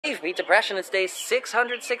Beat depression. It's day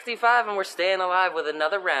 665 and we're staying alive with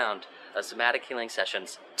another round of somatic healing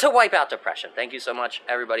sessions to wipe out depression. Thank you so much,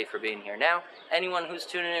 everybody, for being here now. Anyone who's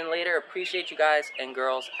tuning in later, appreciate you guys and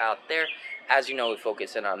girls out there. As you know, we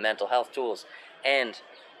focus in on mental health tools, and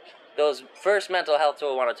those first mental health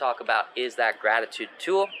tool I want to talk about is that gratitude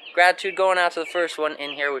tool. Gratitude going out to the first one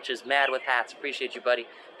in here, which is Madwithhats. Appreciate you, buddy.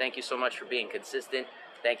 Thank you so much for being consistent.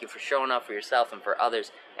 Thank you for showing up for yourself and for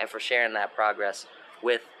others, and for sharing that progress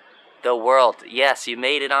with the world. Yes, you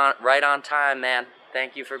made it on right on time, man.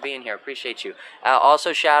 Thank you for being here. Appreciate you.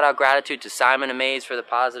 Also, shout out gratitude to Simon Amaze for the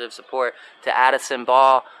positive support. To Addison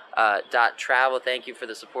Ball .travel. Thank you for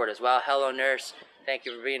the support as well. Hello Nurse. Thank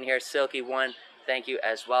you for being here. Silky One. Thank you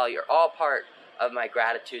as well. You're all part of my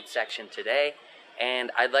gratitude section today, and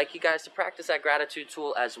I'd like you guys to practice that gratitude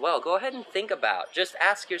tool as well. Go ahead and think about. Just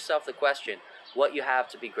ask yourself the question: what you have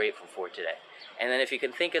to be grateful for today. And then if you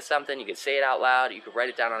can think of something, you can say it out loud, you can write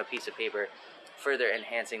it down on a piece of paper, further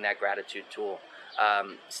enhancing that gratitude tool.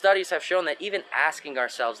 Studies have shown that even asking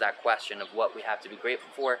ourselves that question of what we have to be grateful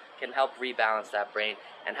for can help rebalance that brain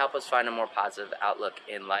and help us find a more positive outlook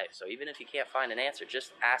in life. So even if you can't find an answer,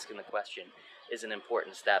 just asking the question is an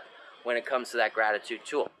important step when it comes to that gratitude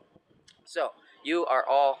tool. So you are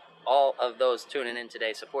all of those tuning in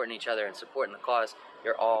today, supporting each other and supporting the cause.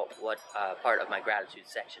 You're all part of my gratitude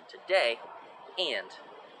section today, and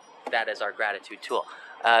that is our gratitude tool.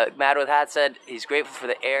 Madwithhats said he's grateful for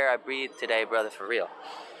the air I breathe today, brother, for real.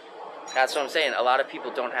 That's what I'm saying. A lot of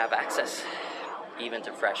people don't have access even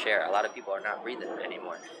to fresh air. A lot of people are not breathing it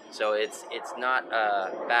anymore. So it's not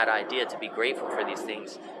a bad idea to be grateful for these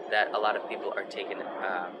things that a lot of people are taking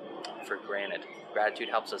for granted. Gratitude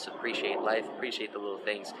helps us appreciate life, appreciate the little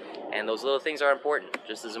things, and those little things are important,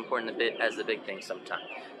 just as important a bit as the big things sometimes.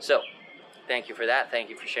 So thank you for that. Thank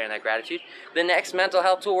you for sharing that gratitude. The next mental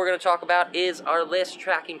health tool we're going to talk about is our list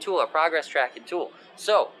tracking tool, our progress tracking tool.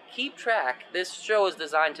 So keep track. This show is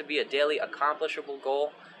designed to be a daily accomplishable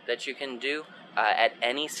goal that you can do at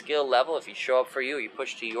any skill level. If you show up for you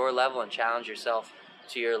push to your level and challenge yourself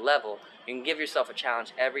to your level, you can give yourself a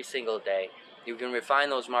challenge every single day. You can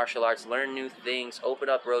refine those martial arts, learn new things, open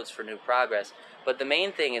up roads for new progress. But the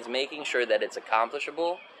main thing is making sure that it's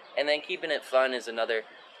accomplishable, and then keeping it fun is another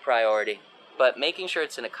priority. But making sure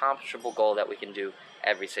it's an accomplishable goal that we can do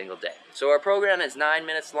every single day. So our program is 9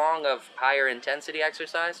 minutes long of higher intensity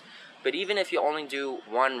exercise, but even if you only do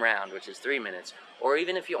one round, which is 3 minutes, or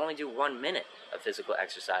even if you only do 1 minute of physical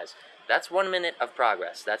exercise, that's 1 minute of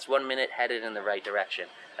progress. That's 1 minute headed in the right direction.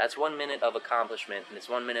 That's 1 minute of accomplishment, and it's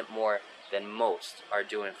 1 minute more than most are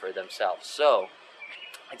doing for themselves. So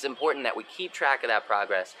it's important that we keep track of that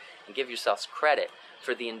progress and give yourselves credit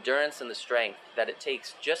for the endurance and the strength that it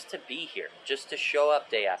takes just to be here, just to show up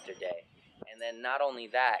day after day. And then not only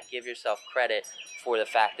that, give yourself credit for the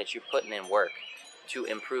fact that you're putting in work to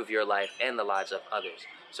improve your life and the lives of others.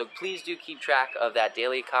 So please do keep track of that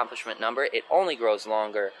daily accomplishment number. It only grows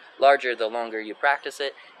larger the longer you practice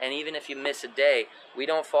it. And even if you miss a day, we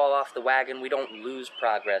don't fall off the wagon. We don't lose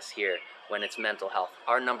progress here when it's mental health.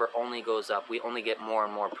 Our number only goes up. We only get more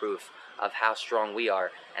and more proof of how strong we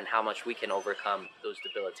are and how much we can overcome those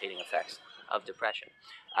debilitating effects of depression.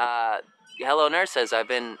 Hello Nurse says, I've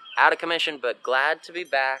been out of commission, but glad to be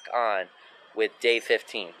back on with day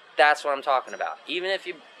 15. That's what I'm talking about. Even if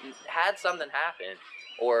you had something happen,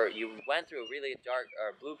 or you went through a really dark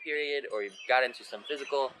or blue period, or you got into some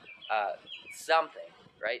physical something,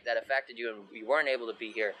 right, that affected you and you weren't able to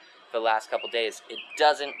be here for the last couple days, it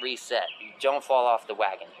doesn't reset. You don't fall off the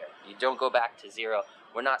wagon here. You don't go back to zero.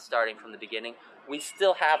 We're not starting from the beginning. We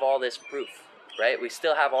still have all this proof, right? We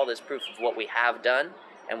still have all this proof of what we have done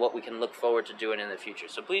and what we can look forward to doing in the future.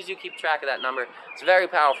 So please do keep track of that number. It's a very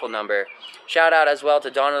powerful number. Shout out as well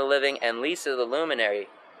to Dawn of the Living and Lisa the Luminary.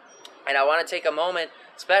 And I want to take a moment,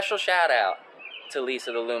 special shout out to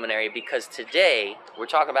Lisa the Luminary, because today, we're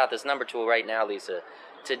talking about this number tool right now, Lisa.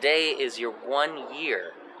 Today is your 1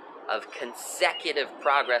 year of consecutive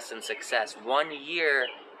progress and success. 1 year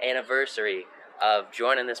anniversary of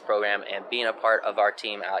joining this program and being a part of our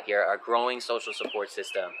team out here, our growing social support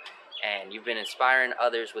system. And you've been inspiring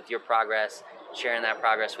others with your progress, sharing that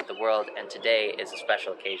progress with the world, and today is a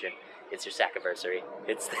special occasion. It's your Sackiversary.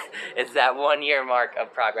 It's that 1 year mark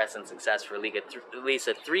of progress and success for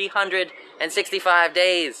Lisa. 365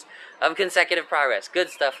 days of consecutive progress. Good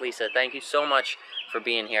stuff, Lisa. Thank you so much for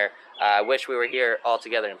being here. I wish we were here all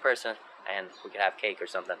together in person and we could have cake or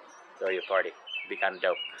something. Throw you a party. It'd be kind of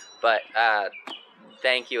dope. But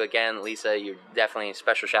thank you again, Lisa. You're definitely a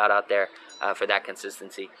special shout out there for that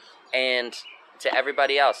consistency. And to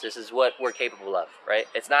everybody else, this is what we're capable of, right?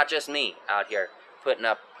 It's not just me out here putting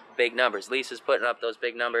up big numbers. Lisa's putting up those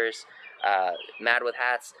big numbers.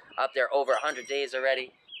 Madwithhats up there over 100 days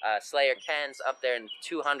already. Slayer Ken's up there in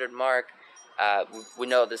 200 mark. We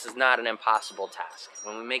know this is not an impossible task.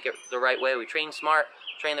 When we make it the right way, we train smart,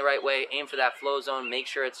 train the right way, aim for that flow zone, make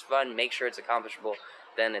sure it's fun, make sure it's accomplishable,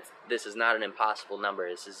 then this is not an impossible number.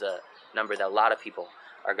 This is a number that a lot of people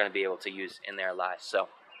are going to be able to use in their lives. So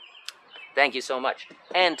thank you so much.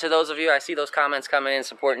 And to those of you, I see those comments coming in,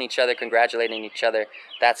 supporting each other, congratulating each other.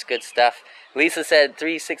 That's good stuff. Lisa said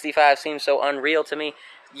 365 seems so unreal to me.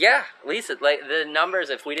 Yeah, Lisa, like the numbers,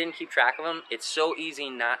 if we didn't keep track of them, it's so easy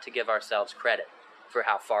not to give ourselves credit for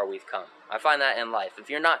how far we've come. I find that in life. If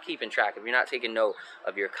you're not keeping track, if you're not taking note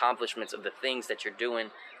of your accomplishments, of the things that you're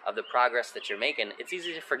doing, of the progress that you're making, it's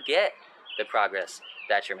easy to forget the progress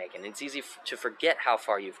that you're making. It's easy to forget how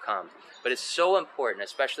far you've come. But it's so important,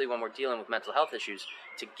 especially when we're dealing with mental health issues,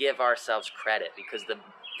 to give ourselves credit, because the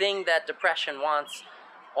thing that depression wants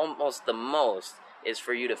almost the most is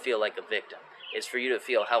for you to feel like a victim, is for you to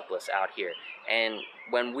feel helpless out here. And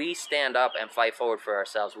when we stand up and fight forward for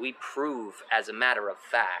ourselves, we prove as a matter of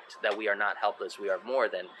fact that we are not helpless. We are more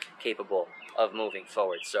than capable of moving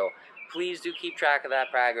forward. So please do keep track of that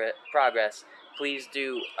progress. Please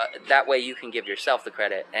do, that way you can give yourself the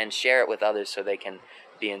credit and share it with others so they can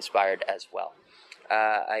be inspired as well.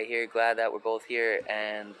 I hear glad that we're both here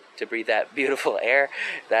and to breathe that beautiful air.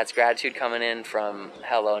 That's gratitude coming in from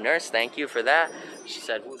Hello Nurse. Thank you for that. She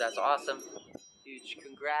said, ooh, that's awesome. Huge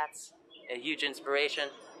congrats. A huge inspiration.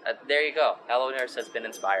 There you go. Hello Nurse has been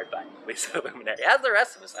inspired by Lisa Luminary. As the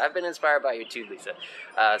rest of us. I've been inspired by you too, Lisa.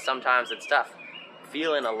 Sometimes it's tough.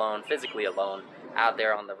 Feeling alone, physically alone, out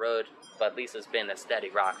there on the road. But Lisa's been a steady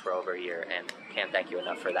rock for over a year, and can't thank you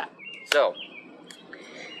enough for that. So,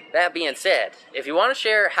 that being said, if you want to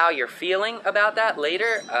share how you're feeling about that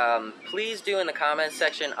later, please do in the comments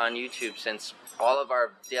section on YouTube, since all of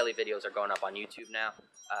our daily videos are going up on YouTube now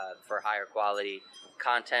for higher quality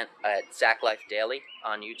content at Sack Life Daily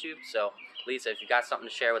on YouTube. So, Lisa, if you got something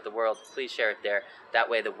to share with the world, please share it there. That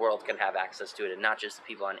way the world can have access to it, and not just the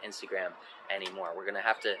people on Instagram anymore. We're going to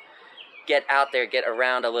have to get out there, get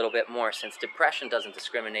around a little bit more, since depression doesn't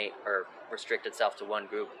discriminate or restrict itself to one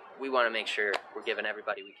group. We want to make sure we're giving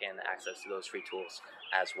everybody we can the access to those free tools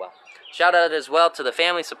as well. Shout out as well to the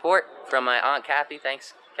family support from my Aunt Kathy.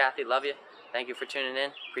 Thanks, Kathy. Love you. Thank you for tuning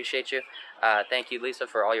in. Appreciate you. Thank you, Lisa,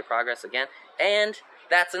 for all your progress again. And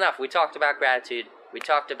that's enough. We talked about gratitude. We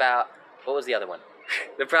talked about, what was the other one?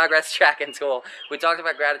 The progress tracking tool. We talked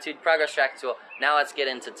about gratitude, progress tracking tool. Now let's get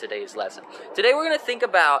into today's lesson. Today we're going to think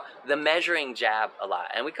about the measuring jab a lot.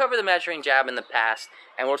 And we covered the measuring jab in the past,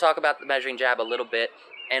 and we'll talk about the measuring jab a little bit.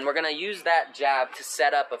 And we're going to use that jab to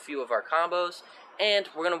set up a few of our combos. And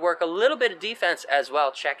we're going to work a little bit of defense as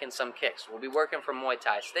well, checking some kicks. We'll be working from Muay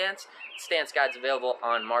Thai stance. Stance guide's available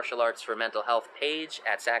on Martial Arts for Mental Health page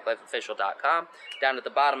at sacklifeofficial.com. Down at the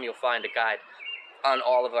bottom you'll find a guide on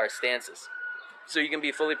all of our stances, so you can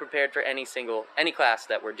be fully prepared for any class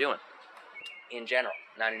that we're doing in general,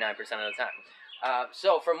 99% of the time.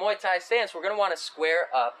 So for Muay Thai stance, we're going to want to square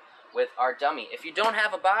up with our dummy. If you don't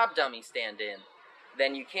have a Bob dummy stand in,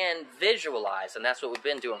 then you can visualize, and that's what we've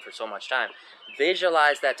been doing for so much time.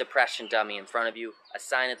 Visualize that depression dummy in front of you.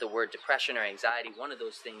 Assign it the word depression or anxiety, one of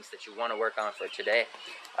those things that you want to work on for today.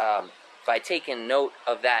 By taking note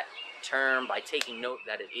of that term, by taking note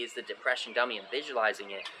that it is the depression dummy and visualizing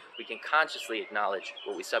it, we can consciously acknowledge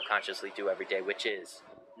what we subconsciously do every day, which is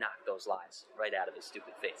knock those lies right out of his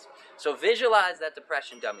stupid face. So visualize that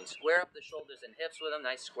depression dummy. Square up the shoulders and hips with him.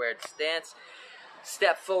 Nice squared stance.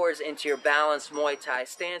 Step forwards into your balanced Muay Thai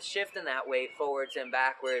stance, shifting that weight forwards and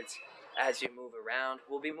backwards as you move around.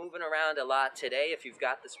 We'll be moving around a lot today. If you've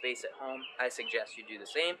got the space at home, I suggest you do the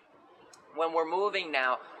same. When we're moving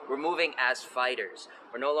now, we're moving as fighters.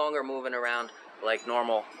 We're no longer moving around like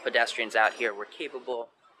normal pedestrians out here. We're capable,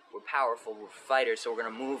 we're powerful, we're fighters, so we're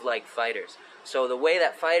going to move like fighters. So the way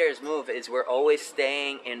that fighters move is we're always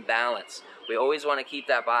staying in balance. We always want to keep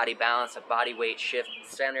that body balanced, that body weight shift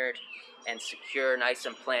centered and secure, nice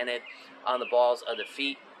and planted on the balls of the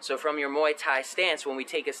feet. So from your Muay Thai stance, when we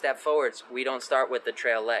take a step forwards, we don't start with the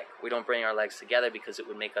trail leg. We don't bring our legs together because it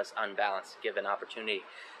would make us unbalanced, give an opportunity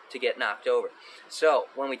to get knocked over. So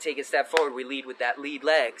when we take a step forward, we lead with that lead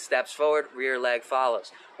leg. Steps forward, rear leg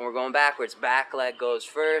follows. When we're going backwards, back leg goes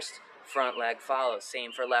first, front leg follows.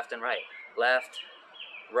 Same for left and right. Left,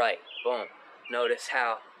 right, boom. Notice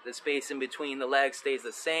how the space in between the legs stays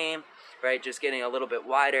the same, right? Just getting a little bit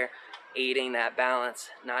wider, aiding that balance,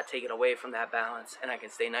 not taking away from that balance, and I can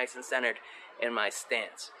stay nice and centered in my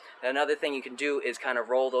stance. Another thing you can do is kind of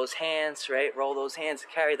roll those hands, right? Roll those hands,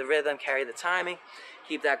 carry the rhythm, carry the timing,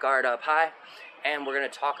 keep that guard up high, and we're going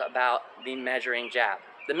to talk about the measuring jab.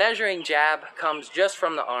 The measuring jab comes just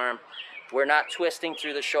from the arm. We're not twisting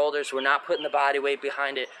through the shoulders. We're not putting the body weight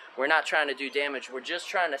behind it. We're not trying to do damage. We're just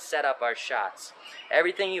trying to set up our shots.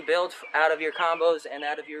 Everything you build out of your combos and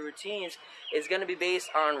out of your routines is going to be based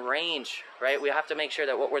on range, right? We have to make sure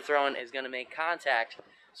that what we're throwing is going to make contact.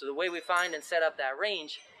 So the way we find and set up that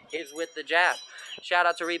range is with the jab. Shout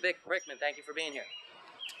out to Rickman. Thank you for being here.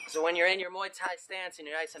 So when you're in your Muay Thai stance and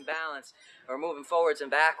you're nice and balanced, or moving forwards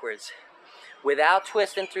and backwards, without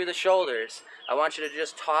twisting through the shoulders, I want you to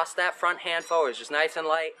just toss that front hand forwards, just nice and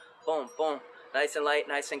light, boom, boom, nice and light,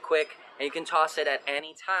 nice and quick, and you can toss it at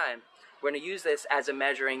any time. We're going to use this as a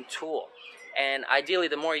measuring tool, and ideally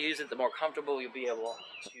the more you use it, the more comfortable you'll be able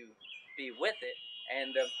to be with it,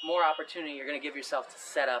 and the more opportunity you're going to give yourself to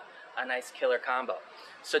set up a nice killer combo.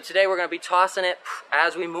 So today we're going to be tossing it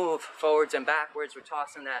as we move forwards and backwards. We're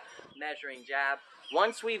tossing that measuring jab.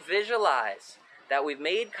 Once we visualize that we've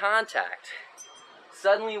made contact,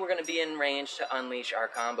 suddenly we're going to be in range to unleash our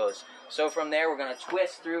combos. So from there, we're going to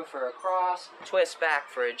twist through for a cross, twist back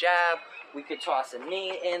for a jab. We could toss a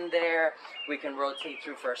knee in there. We can rotate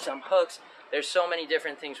through for some hooks. There's so many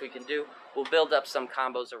different things we can do. We'll build up some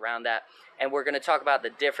combos around that. And we're going to talk about the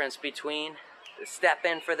difference between the step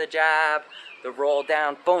in for the jab, the roll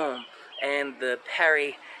down, boom, and the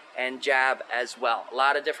parry and jab as well. A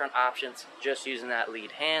lot of different options just using that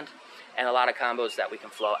lead hand, and a lot of combos that we can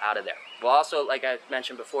flow out of there. We'll also, like I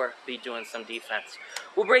mentioned before, be doing some defense.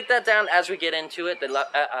 We'll break that down as we get into it.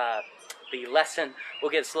 The lesson will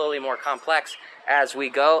get slowly more complex as we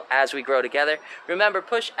go, as we grow together. Remember,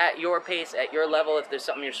 push at your pace, at your level. If there's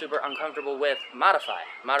something you're super uncomfortable with,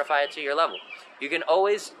 modify it to your level. You can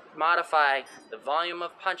always modify the volume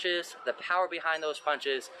of punches, the power behind those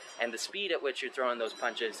punches, and the speed at which you're throwing those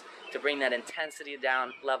punches to bring that intensity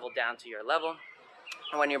level down to your level.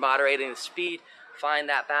 And when you're moderating the speed, find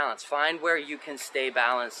that balance. Find where you can stay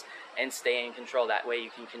balanced and stay in control. That way you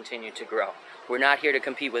can continue to grow. We're not here to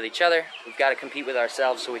compete with each other. We've got to compete with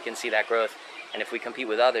ourselves so we can see that growth. And if we compete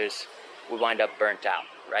with others, we wind up burnt out,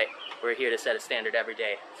 right? We're here to set a standard every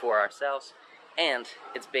day for ourselves, and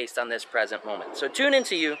it's based on this present moment. So tune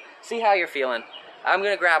into you, see how you're feeling. I'm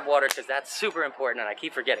going to grab water because that's super important, and I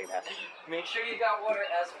keep forgetting that. Make sure you got water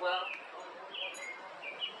as well.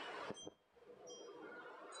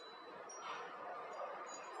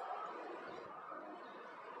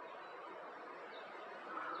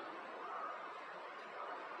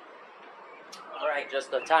 Alright,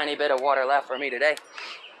 just a tiny bit of water left for me today.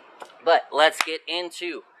 But let's get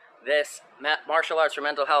into this martial arts for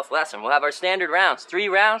mental health lesson. We'll have our standard rounds, 3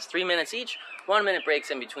 rounds, 3 minutes each, 1 minute breaks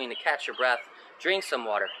in between to catch your breath, drink some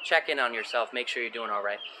water, check in on yourself, make sure you're doing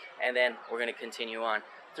alright, and then we're going to continue on.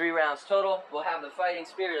 3 rounds total. We'll have the fighting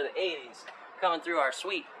spirit of the 80s coming through our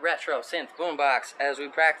sweet retro synth boombox as we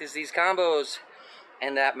practice these combos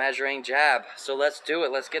and that measuring jab. So let's do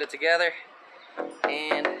it. Let's get it together.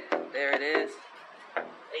 And there it is.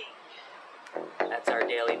 That's our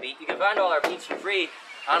daily beat. You can find all our beats for free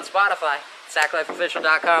on Spotify.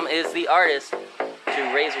 SackLifeOfficial.com is the artist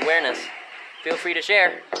to raise awareness. Feel free to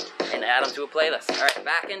share and add them to a playlist. Alright,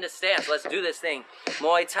 back into stance. Let's do this thing.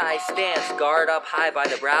 Muay Thai stance. Guard up high by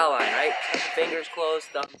the brow line, right? Fingers closed,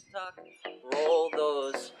 thumbs tucked. Roll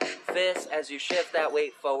those fists as you shift that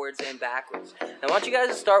weight forwards and backwards. Now I want you guys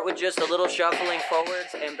to start with just a little shuffling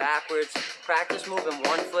forwards and backwards. Practice moving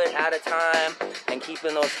 1 foot at a time and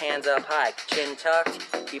keeping those hands up high. Chin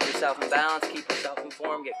tucked. Keep yourself in balance. Keep yourself in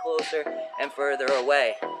form. Get closer and further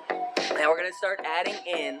away. Now we're going to start adding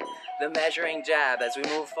in the measuring jab as we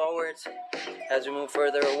move forwards. As we move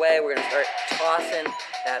further away, we're going to start tossing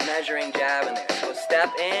that measuring jab in there. So step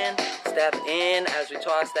in as we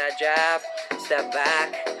toss that jab. Step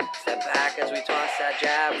back as we toss that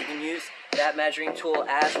jab. We can use that measuring tool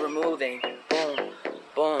as we're moving. Boom,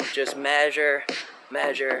 boom. Just measure,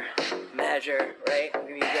 measure, measure, right? We're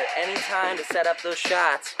going to use it any time to set up those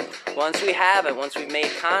shots. Once we have it, once we've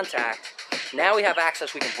made contact, now we have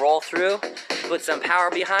access. We can roll through, put some power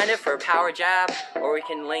behind it for a power jab, or we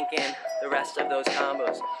can link in the rest of those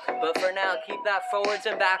combos. But for now, keep that forwards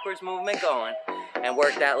and backwards movement going and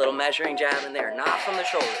work that little measuring jab in there. Not from the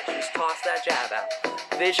shoulders, just toss that jab out.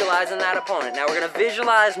 Visualizing that opponent. Now we're going to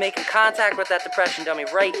visualize making contact with that depression dummy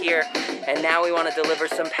right here, and now we want to deliver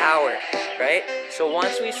some power, right? So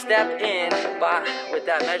once we step in with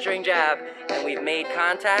that measuring jab and we've made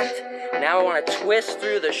contact, Now I want to twist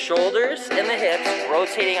through the shoulders and the hips,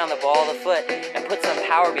 rotating on the ball of the foot, and put some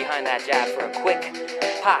power behind that jab for a quick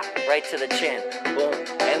pop right to the chin. Boom.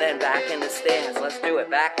 And then back into stance. Let's do it.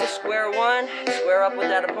 Back to square one. Square up with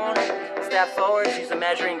that opponent. Step forwards. Use a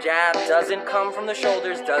measuring jab. Doesn't come from the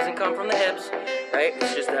shoulders. Doesn't come from the hips. Right?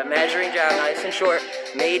 It's just a measuring jab, nice and short.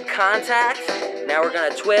 Made contact. Now we're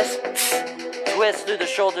going to twist. Twist through the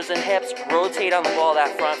shoulders and hips. Rotate on the ball of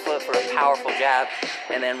that front foot for a powerful jab.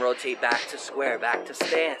 And then rotate back to square. Back to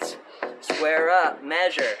stance. Square up.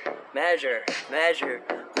 Measure. Measure. Measure.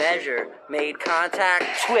 Measure, made contact,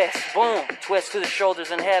 twist, boom, twist to the shoulders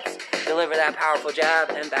and hips, deliver that powerful jab,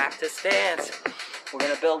 and back to stance. We're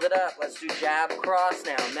gonna build it up. Let's do jab cross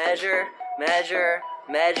now. Measure, measure,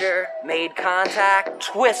 measure, made contact,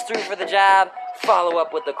 twist through for the jab, follow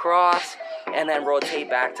up with the cross, and then rotate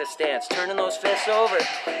back to stance. Turning those fists over,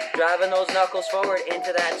 driving those knuckles forward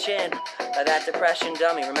into that chin, that depression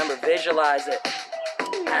dummy. Remember, visualize it.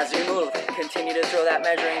 As you move, continue to throw that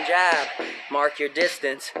measuring jab. Mark your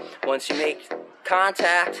distance. Once you make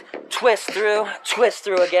contact, twist through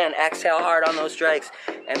again. Exhale hard on those strikes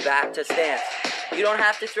and back to stance. You don't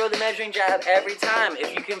have to throw the measuring jab every time.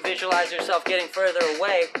 If you can visualize yourself getting further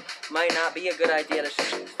away, might not be a good idea to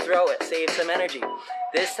throw it. Save some energy.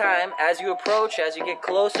 This time, as you approach, as you get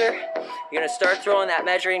closer, you're going to start throwing that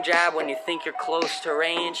measuring jab when you think you're close to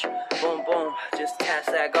range. Boom, boom. Just test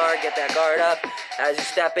that guard, get that guard up. As you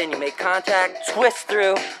step in, you make contact, twist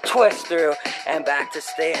through, and back to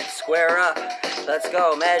stance. Square up. Let's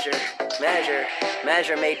go. Measure, measure,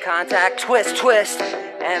 measure. Made contact, twist,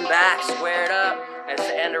 and back. Squared up. It's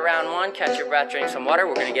the end of round one. Catch your breath, drink some water.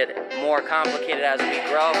 We're going to get more complicated as we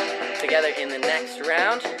grow together in the next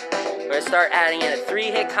round. We're going to start adding in a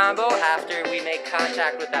 3-hit combo after we make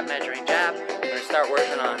contact with that measuring jab. We're going to start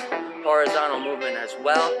working on horizontal movement as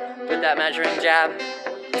well with that measuring jab.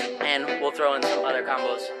 And we'll throw in some other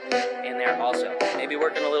combos in there also. Maybe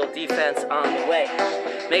working a little defense on the way.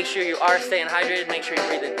 Make sure you are staying hydrated. Make sure you're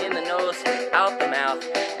breathing in the nose, out the mouth,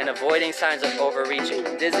 and avoiding signs of overreaching.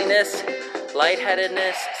 Dizziness,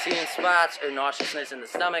 lightheadedness, seeing spots, or nauseousness in the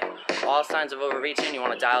stomach. All signs of overreaching. You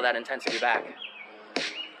want to dial that intensity back.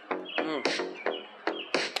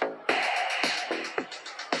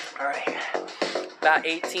 Alright, about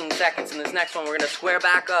 18 seconds. In this next one, we're going to square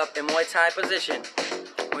back up in Muay Thai position.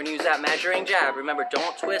 We're going to use that measuring jab. Remember,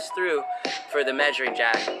 don't twist through for the measuring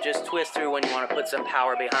jab. Just twist through when you want to put some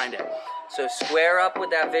power behind it. So square up with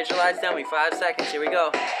that visualized dummy. 5 seconds. Here we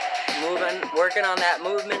go. Moving, working on that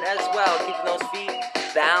movement as well. Keeping those feet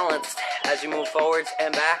balanced as you move forwards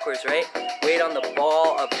and backwards, right? Weight on the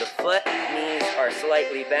ball of the foot. Knees are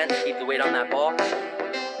slightly bent. Keep the weight on that ball.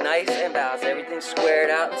 Nice and balanced. Everything squared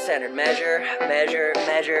out and centered. Measure, measure,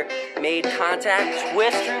 measure. Made contact.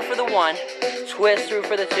 Twist through for the 1. Twist through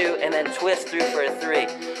for the 2. And then twist through for a 3.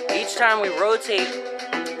 Each time we rotate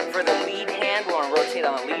for the lead hand, we want to rotate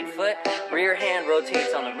on the lead foot. Rear hand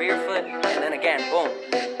rotates on the rear foot. And then again,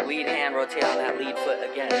 boom. Lead hand rotate on that lead foot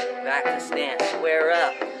again. Back to stance. Square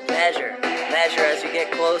up. Measure. Measure as you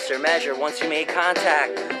get closer. Measure once you make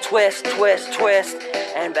contact. Twist, twist, twist.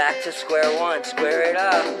 And back to square one. Square it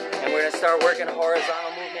up. And we're going to start working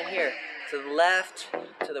horizontal movement here. To the left,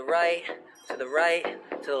 to the right, to the right,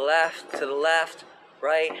 to the left, to the left,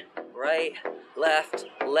 right, right, left,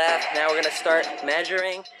 left. Now we're going to start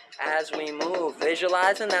measuring as we move.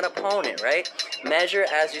 Visualizing that opponent, right? Measure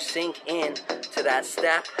as you sink in to that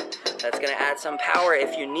step. That's going to add some power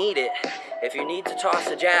if you need it. If you need to toss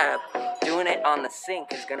a jab, doing it on the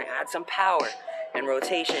sink is going to add some power and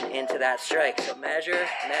rotation into that strike. So measure,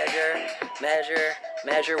 measure, measure,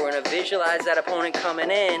 measure. We're going to visualize that opponent coming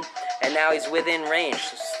in, and now he's within range.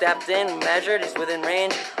 So stepped in, measured, he's within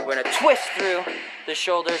range. We're going to twist through the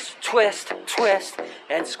shoulders, twist, twist,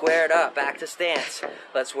 and square it up. Back to stance.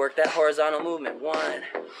 Let's work that horizontal movement. 1,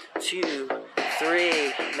 2,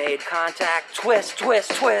 3. Made contact. Twist,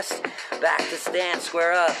 twist, twist. Back to stance.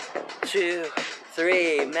 Square up. 2,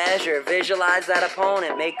 3. Measure. Visualize that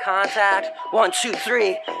opponent. Make contact. 1, 2,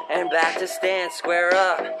 3. And back to stance. Square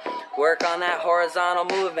up. Work on that horizontal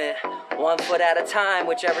movement. 1 foot at a time,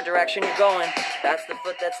 whichever direction you're going. That's the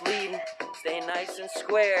foot that's leading. Stay nice and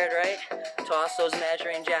squared, right? Toss those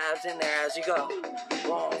measuring jabs in there as you go.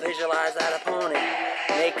 Boom. Visualize that opponent.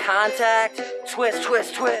 Make contact. Twist,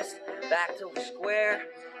 twist, twist. Back to square.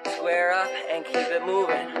 Square up and keep it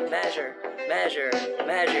moving. Measure, measure,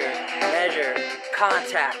 measure, measure.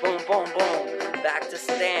 Contact. Boom, boom, boom. Back to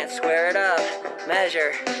stance. Square it up.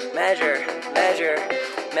 Measure, measure, measure.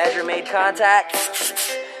 Measure, made contact.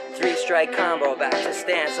 3-strike combo, back to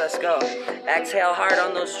stance, let's go. Exhale hard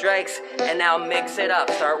on those strikes, and now mix it up.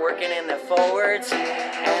 Start working in the forwards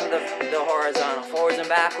and the horizontal. Forwards and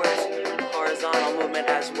backwards, horizontal movement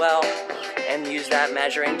as well. And use that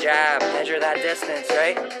measuring jab, measure that distance,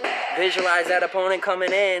 right? Visualize that opponent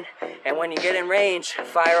coming in, and when you get in range,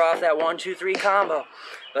 fire off that 1, 2, 3 combo.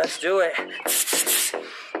 Let's do it.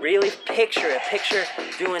 Really picture it. Picture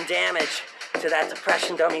doing damage to that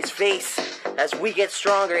depression dummy's face. As we get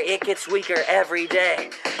stronger, it gets weaker every day.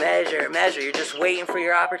 Measure, measure. You're just waiting for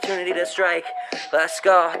your opportunity to strike. Let's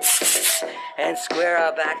go. And square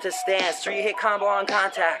up, back to stance. 3-hit combo on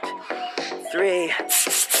contact. 3.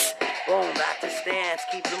 Boom, back to stance.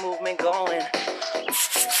 Keep the movement going.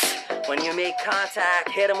 When you make contact,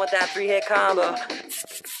 hit him with that 3-hit combo.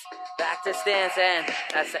 Back to stance, and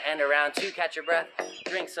that's the end of round 2. Catch your breath,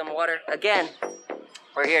 drink some water. Again,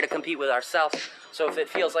 we're here to compete with ourselves. So if it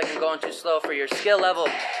feels like I'm going too slow for your skill level,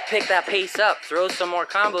 pick that pace up. Throw some more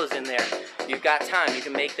combos in there. You've got time. You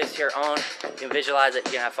can make this your own. You can visualize it.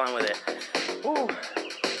 You can have fun with it. Woo.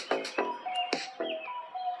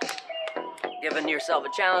 Giving yourself a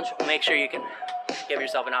challenge will make sure you can give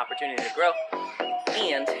yourself an opportunity to grow.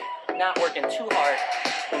 And not working too hard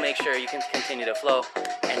will make sure you can continue to flow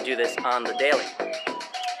and do this on the daily.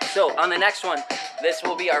 So on the next one, this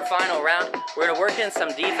will be our final round. We're gonna work in some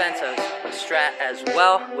defensive strat as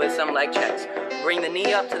well with some leg checks. Bring the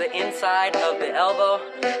knee up to the inside of the elbow,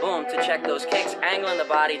 boom, to check those kicks, angling the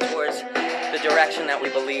body towards the direction that we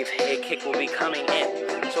believe a kick will be coming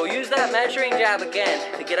in. So use that measuring jab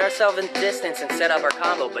again to get ourselves in distance and set up our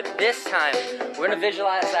combo, but this time, we're gonna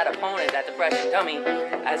visualize that opponent, that depression dummy,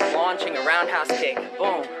 as launching a roundhouse kick,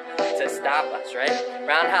 boom, to stop us, right?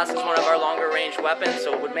 Roundhouse is one of our longer range weapons,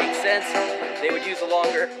 so it would make sense they would use a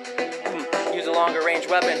longer range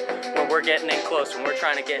weapon when we're getting in close, when we're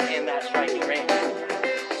trying to get in that striking range.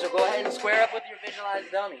 So go ahead and square up with your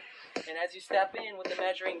visualized dummy. And as you step in with the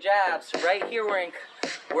measuring jabs, right here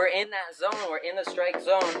we're in that zone, we're in the strike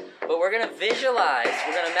zone, but we're gonna visualize,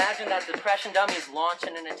 we're gonna imagine that the depression dummy is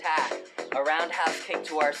launching an attack, a roundhouse kick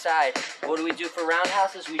to our side. What do we do for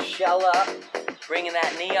roundhouses? We shell up, bringing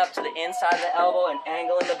that knee up to the inside of the elbow and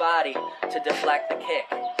angling the body to deflect the kick.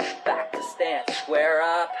 Back to stance, square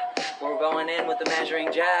up, we're going in with the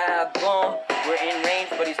measuring jab, boom, we're in range,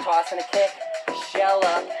 but he's tossing a kick, shell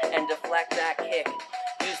up and deflect that kick.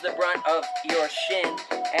 Use the brunt of your shin,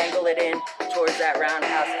 angle it in towards that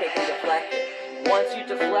roundhouse kick and deflect it. Once you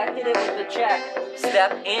deflected it with the check,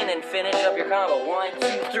 step in and finish up your combo. 1, 2,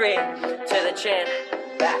 3, to the chin,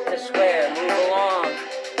 back to square, move along.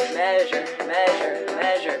 Measure, measure,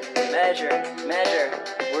 measure, measure, measure.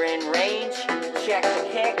 We're in range, check the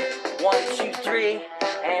kick, 1, 2, 3,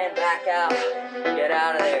 and back out. Get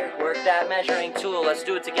out of there, work that measuring tool. Let's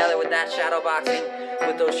do it together with that shadow boxing.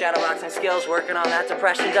 With those shadow boxing skills, working on that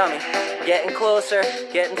depression dummy. Getting closer,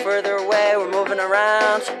 getting further away, we're moving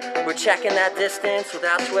around. We're checking that distance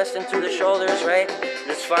without twisting through the shoulders, right?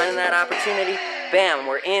 Just finding that opportunity. Bam,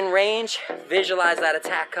 we're in range. Visualize that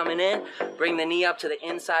attack coming in. Bring the knee up to the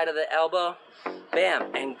inside of the elbow.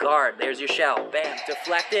 Bam, and guard. There's your shell. Bam,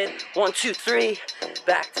 deflected. 1, 2, 3.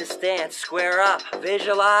 Back to stance, square up,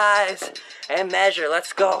 visualize, and measure.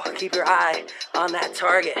 Let's go. Keep your eye on that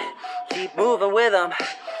target. Keep moving with him.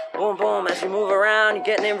 Boom, boom. As you move around, you're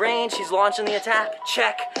getting in range. He's launching the attack.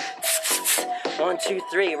 Check. 1, 2,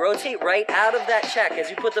 3. Rotate right out of that check. As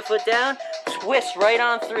you put the foot down, twist right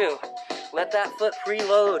on through. Let that foot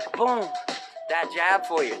preload. Boom. That jab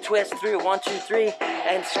for you. Twist through. 1, 2, 3.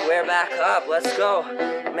 And square back up. Let's go.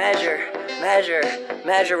 Measure, measure,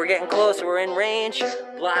 measure. We're getting closer. We're in range.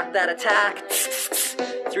 Block that attack.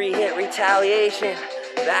 3-hit retaliation.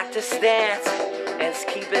 Back to stance. And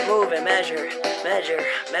keep it moving. Measure, measure,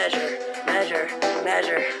 measure, measure,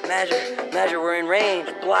 measure, measure, measure. We're in range.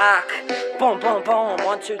 Block. Boom, boom, boom.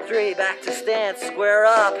 1, 2, 3. Back to stance. Square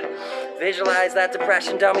up. Visualize that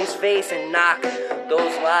depression dummy's face and knock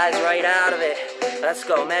those lies right out of it. Let's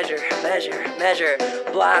go. Measure, measure, measure.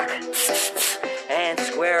 Block. And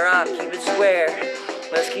square up. Keep it square.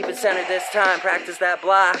 Let's keep it centered this time. Practice that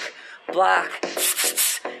block. Block.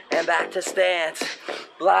 And back to stance.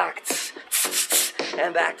 Block.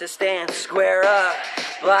 And back to stance. Square up.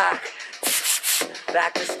 Block.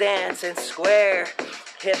 Back to stance and square.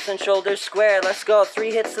 Hips and shoulders square. Let's go.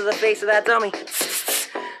 3 hits to the face of that dummy.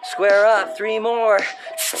 Square up. 3 more.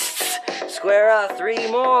 Square up.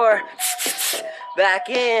 3 more. Back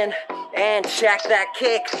in. And check that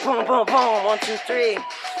kick. Boom, boom, boom. 1, 2, 3.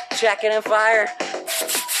 Check it and fire.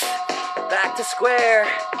 Back to square.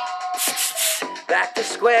 Back to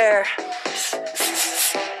square.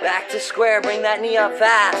 Back to square. Bring that knee up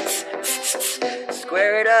fast.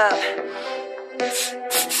 Square it up.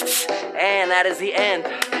 And that is the end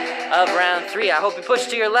of round 3. I hope you pushed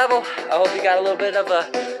to your level. I hope you got a little bit of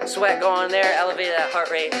a sweat going there, elevated that heart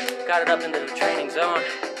rate, got it up into the training zone.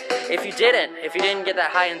 If you didn't get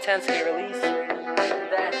that high intensity release,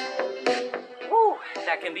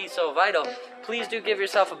 that can be so vital, please do give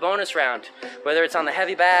yourself a bonus round. Whether it's on the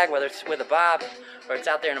heavy bag, whether it's with a bob, or it's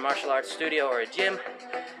out there in a martial arts studio or a gym,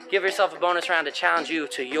 give yourself a bonus round to challenge you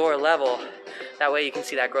to your level. That way you can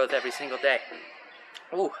see that growth every single day.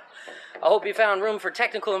 Ooh. I hope you found room for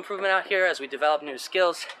technical improvement out here as we develop new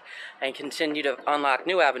skills and continue to unlock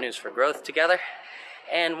new avenues for growth together.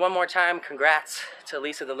 And one more time, congrats to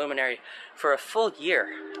Lisa the Luminary for a full year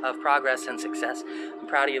of progress and success. I'm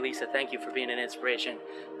proud of you, Lisa. Thank you for being an inspiration.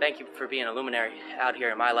 Thank you for being a luminary out here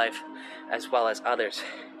in my life as well as others.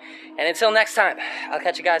 And until next time, I'll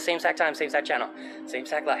catch you guys same sack time, same sack channel, same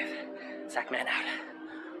sack life. Sackman out.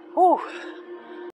 Whew.